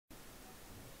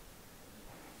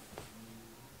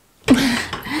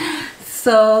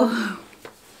So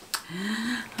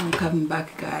I'm coming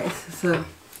back, guys. So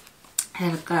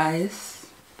hello guys,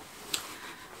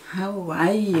 how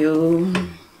are you?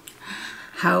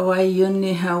 How are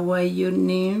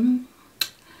you?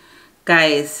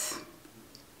 Guys,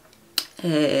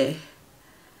 I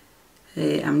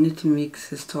need to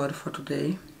mix a story for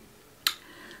today.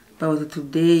 But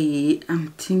today I'm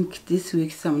think this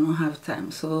week I'm not have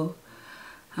time, so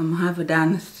I'm have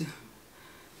done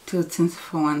two things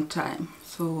for one time.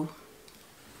 So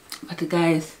but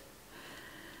guys,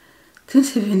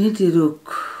 things if you need to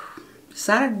look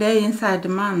Saturday inside the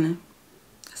man,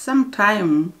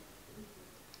 sometime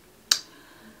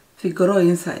we grow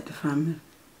inside the family.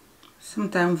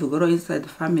 Sometimes we grow inside the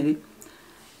family.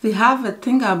 We have a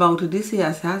thing about this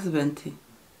year's husband.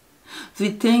 We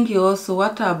think also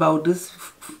what about this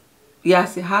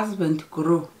year's husband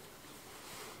grow.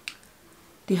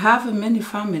 They have many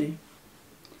family.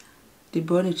 They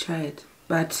born a child,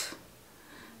 but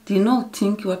they not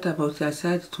think what about your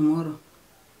child tomorrow.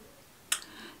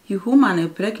 You woman are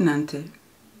pregnant,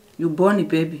 you born a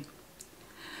baby.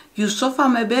 You suffer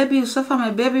my baby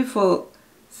for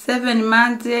 7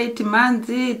 months, 8 months,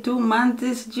 2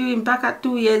 months, due mpaka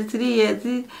 2 years, 3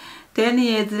 years, 10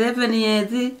 years, 11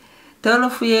 years,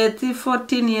 12 years,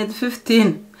 14 years,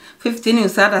 15. 15 you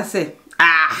start to say,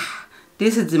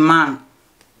 this is the man.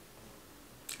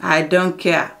 I don't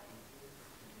care.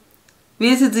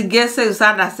 This is the guess you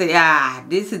start to say,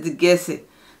 this is the guess.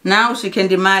 Now she can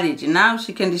be married. Now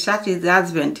she can discharge his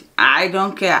husband. I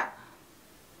don't care.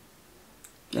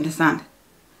 You understand?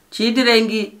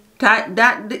 Chidirengi,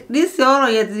 this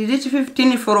year reach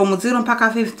 15 from 0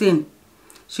 mpaka 15.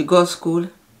 She goes school.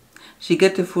 She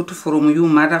get the food from you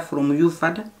mother, from you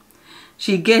father.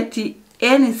 She get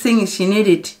anything she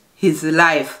needed his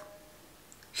life.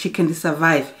 She can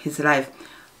survive his life.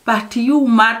 But you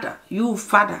mother, you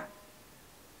father,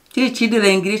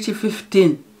 Chidirengi reach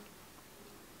 15.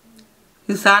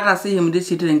 His father see him, this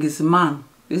Chidirengi is man.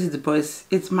 This is the boys,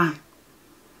 it's man.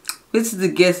 This is the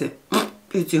guess.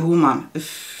 It's a woman.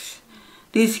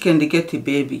 This can get a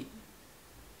baby.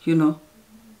 You know.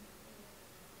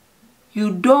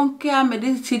 You don't care me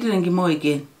this children more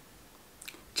again.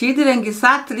 Children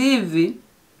start live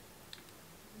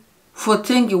for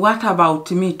thinking what about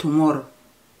me tomorrow.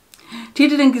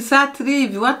 Children start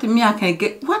live what me I can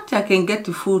get, what I can get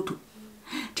food.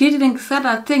 Children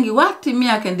start thinking what me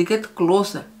I can get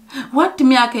closer. What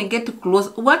me I can get close,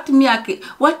 what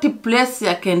place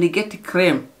I can get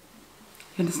cream.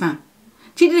 You understand?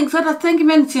 Children start thinking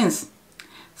many things.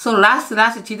 So last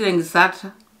children start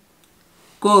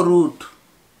go route.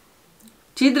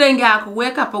 Children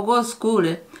wake up or go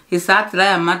school, he start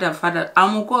like mother and father,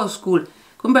 I'm go school.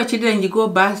 Come by children you go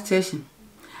bus station.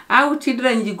 How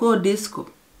children you go disco.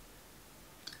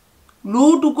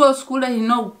 Road to go school he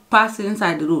no pass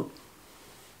inside the road.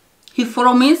 He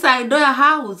from inside their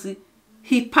house,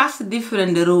 he passed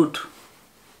different road.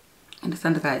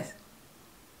 Understand guys?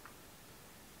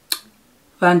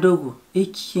 Vandogo,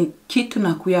 kitu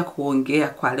nakuya kuongea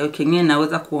kwa leo kingine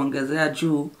naweza kuongezea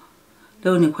juu.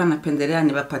 Leo nilikuwa napendelea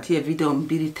niwapatie video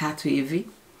 2-3 hivi.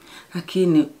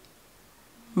 Lakini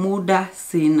muda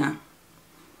sina.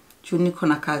 Juu niko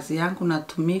na kazi yangu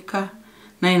natumika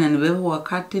na inanibeba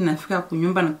wakati nafika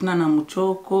kunyumba nakuna na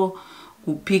mchoko.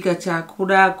 Kupika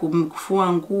chakula,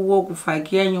 kufua nguo,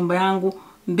 kufagia nyumba yangu,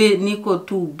 niko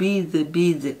tu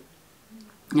busy.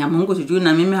 Ya Mungu sijui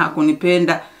na mimi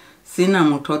hakunipenda, sina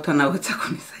mtoto anaweza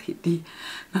kunisaidia.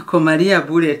 Nakomalia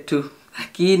bure tu.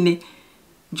 Lakini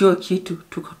njoo kitu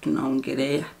tuko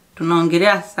tunaongelea.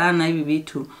 Tunaongelea sana hivi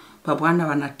vitu babwana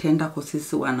wanatenda kwa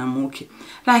sisi wanawake.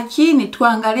 Lakini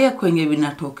tuangalie kwenye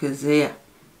vinatokezea.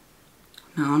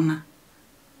 Naona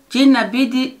jina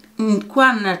bidi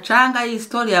kwa nachanga hii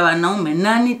historia ya wanaume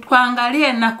na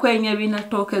nituangalie na kwenye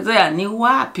vinatokezea ni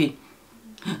wapi.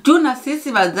 Tuna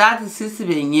sisi wazazi sisi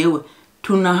wenyewe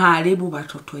tunaharibu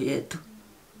watoto yetu.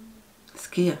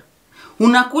 Sikia.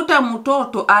 Unakuta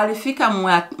mtoto alifika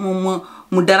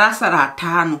mudarasa la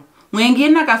 5,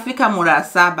 mwingine akafika mula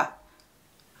 7.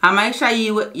 Amaisha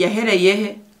yiwe yahere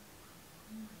yehe.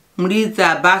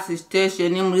 Muliza bus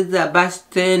station, muliza bus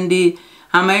stand,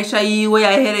 amaisha yiwe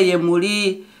yahereye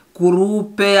muri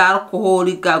grupe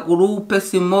alkoholika, grupe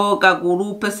simoga,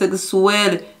 grupe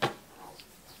sexuelle.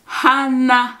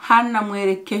 Hana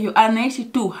mwelekeo, anaishi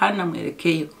tu hana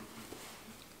mwelekeo.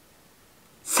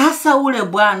 Sasa ule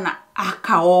bwana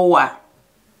akaoa.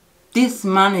 This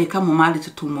man come married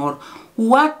to tomorrow.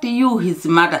 What you his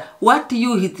mother, what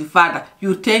you his father,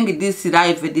 you think this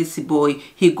life this boy,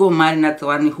 he go marry not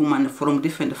one woman from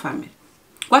different family.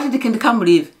 What did he can come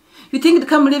live? You think it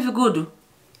come live good?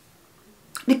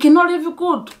 They cannot live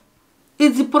good.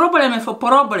 It's a problem for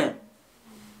problem.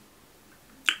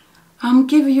 I'm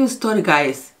giving you a story,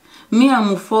 guys. Me,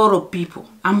 I'm for people.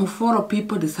 I'm for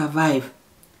people to survive.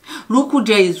 Look who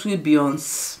Jay-Z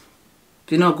Beyonce.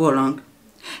 Do not go wrong.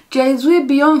 Jay-Z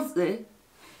Beyonce.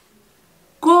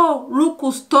 Go look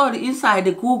a story inside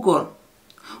the Google.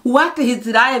 What his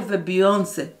life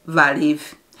Beyonce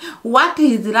live? What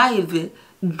his life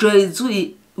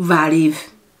Jay-Z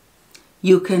live?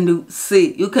 You can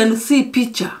see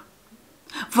picture.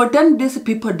 For then these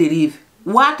people they live.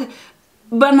 What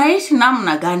banaishi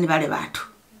namna gani wale watu?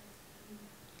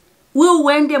 Wewe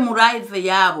uende muraive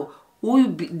yabo. Huyu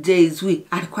Jay-Z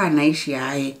alikuwa anaishi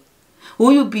aje?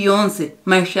 Huyu Beyonce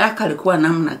maisha yake alikuwa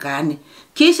namna gani?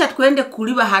 Kisha tuende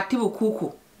kuliba hati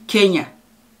bukuku Kenya.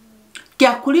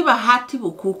 Kia kuliba hati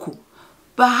bukuku.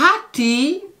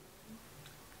 Bahati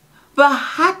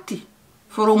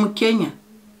from Kenya.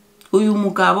 Uyu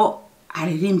mugabo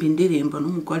aririmba indirimbo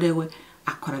n'umugore we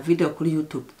akora video kuri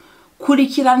YouTube.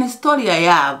 Kurikirana historia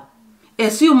yabo.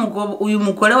 Ese uyu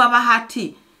mugore wa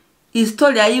Bahati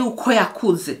historia yi uko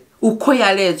yakuze, uko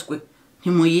yarezwe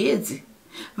ntimuyizi.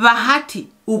 Bahati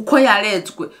uko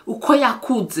yarezwe, uko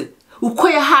yakuze, uko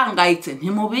yahangayitse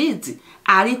ntimubizi.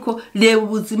 Ariko reba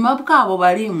ubuzima bwabo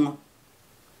barimwo.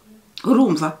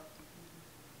 Urumva?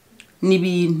 Ni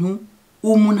ibintu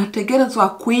umuntu ategerezwa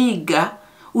kwiga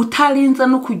utarinza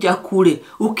no kujya kure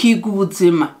ukiga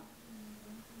ubuzima.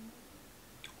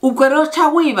 Ubwo rero cha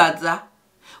wibaza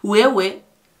wewe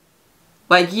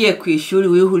wagiye ku ishuri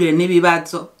wihuriye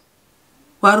n'ibibazo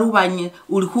warubanye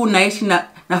uri kunaishi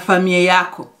na familia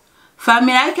yako.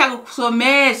 Familia yake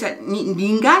akusomesha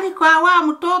ningali kwa wa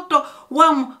mtoto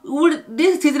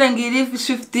this children give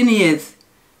 15 years.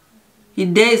 He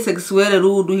day sexual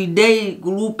rude, he day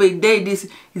group, he day this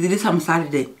is this some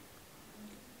Saturday.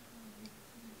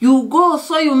 You go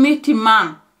so you meet a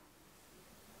man.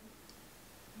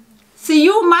 See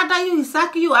you mother you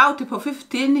suck you out for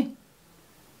 15.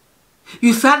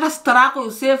 You start to struggle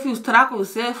yourself,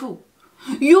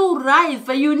 You rife,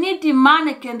 you need a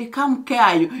man can come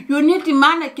care you. You need a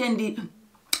man can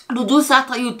do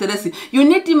something you Teresi. You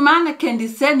need a man can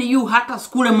send you hata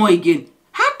school more again.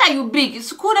 Hata you big,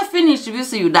 school finish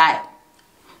this you die.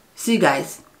 See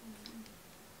guys.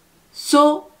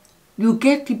 So you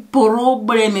get a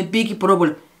problem, a big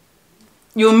problem.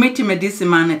 You meet him and this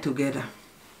man together.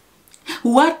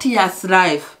 What he has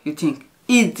life, you think?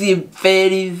 It's a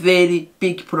very, very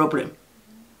big problem.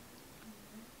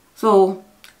 So,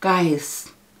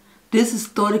 guys, this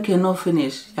story cannot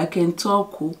finish. I can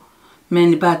talk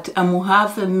many, but I'm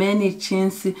have many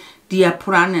chances. They are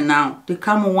planning now. They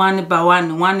come one by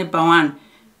one.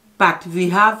 But we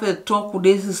have a talk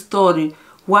this story.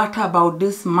 What about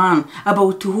this man?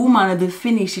 About whom man will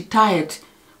finish tired?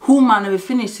 Who man will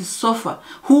finish suffer?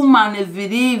 Who man will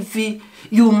leave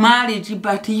you marriage,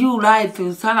 but you life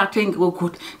you start think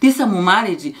good. This is my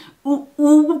marriage.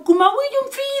 Kuma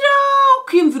wiyumvira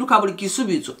ukimvira ukabura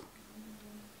igisubizo.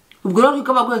 Ubwo rero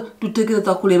ukaba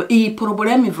dutegereza kureba iyi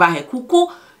problem ivahe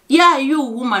kuko you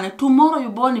woman tomorrow you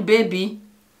born a baby.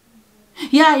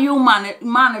 You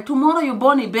man tomorrow you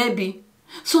born a baby.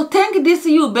 So thank this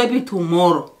you baby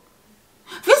tomorrow.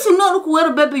 This is not look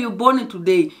where baby you born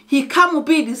today. He come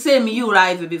be the same you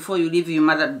life before you leave your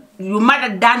mother. Your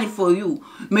mother done it for you.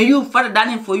 May you father done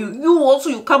it for you. You also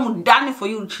you come done it for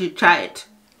you child.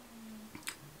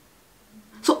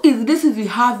 So if this is we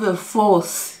have a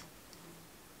force,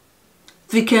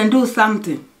 we can do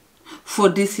something for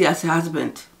this year's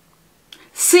husband.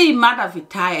 See mother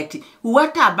retired.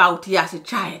 What about as a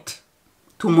child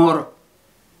tomorrow?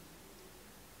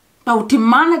 But the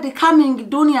man they coming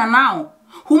dunya now.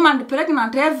 Woman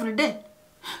pregnant every day.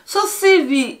 So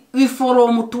see we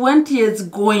from 20 years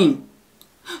going.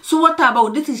 So what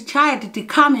about this child they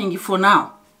coming for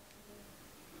now?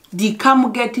 They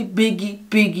come get a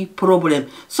big problem.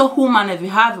 So woman we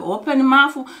have open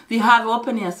mouth, we have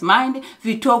open his mind,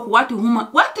 we talk what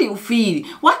do you feel?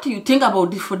 What do you think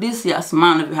about this for this year's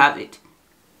man we have it?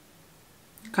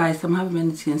 Guys, I'm having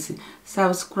many chances.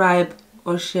 Subscribe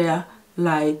or share,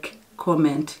 like,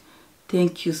 comment.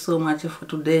 Thank you so much for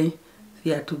today.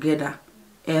 We are together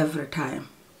every time.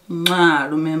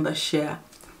 Remember, share.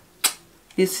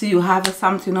 If you have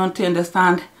something not to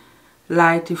understand,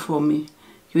 write it for me.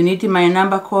 You need my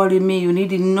number calling me. You need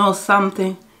to know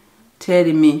something, tell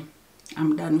me.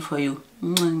 I'm done for you.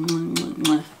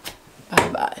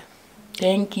 Bye-bye.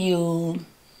 Thank you.